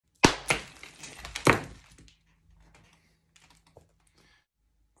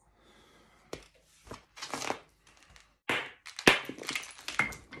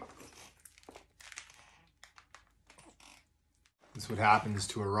That's what happens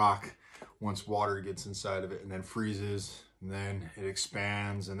to a rock once water gets inside of it and then freezes, and then it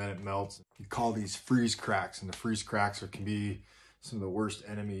expands and then it melts. You call these freeze cracks, and the freeze cracks can be some of the worst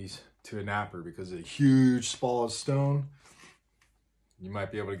enemies to a napper because of a huge spall of stone. You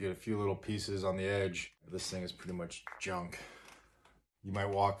might be able to get a few little pieces on the edge. This thing is pretty much junk. You might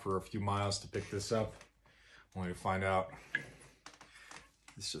walk for a few miles to pick this up, only to find out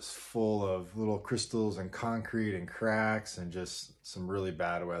it's just full of little crystals and concrete and cracks and just some really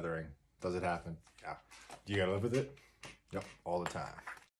bad weathering. Does it happen? Yeah. Do you gotta live with it? Yep, all the time.